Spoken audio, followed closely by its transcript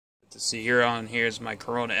See, here on here is my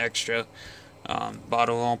Corona Extra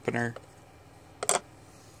bottle opener.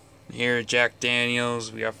 Here, Jack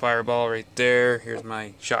Daniels. We got Fireball right there. Here's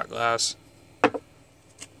my shot glass.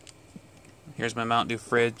 Here's my Mountain Dew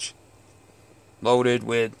fridge, loaded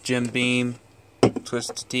with Jim Beam,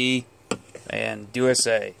 Twisted Tea, and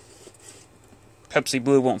USA. Pepsi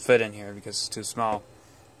Blue won't fit in here because it's too small.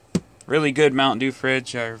 Really good Mountain Dew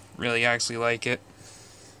fridge. I really actually like it.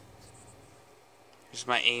 Here's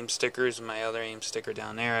my AIM stickers and my other AIM sticker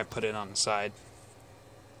down there. I put it on the side.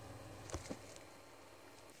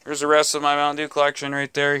 Here's the rest of my Mountain Dew collection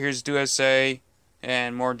right there. Here's USA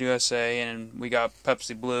and more USA, and we got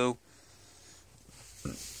Pepsi Blue.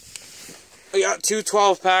 We got two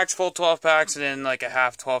 12 packs, full 12 packs, and then like a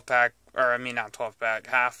half 12 pack, or I mean not 12 pack,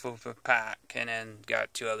 half of a pack, and then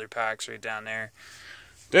got two other packs right down there.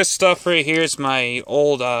 This stuff right here is my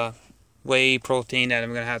old whey protein that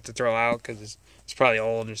I'm going to have to throw out because it's probably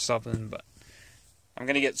old or something, but I'm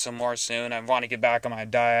going to get some more soon. I want to get back on my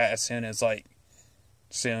diet as soon as, like,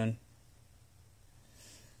 soon.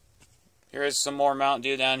 Here's some more Mountain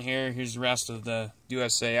Dew down here. Here's the rest of the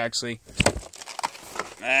USA, actually.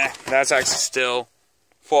 That's actually still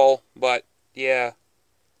full, but yeah.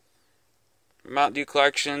 Mountain Dew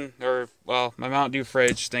collection, or, well, my Mountain Dew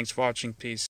fridge. Thanks for watching. Peace.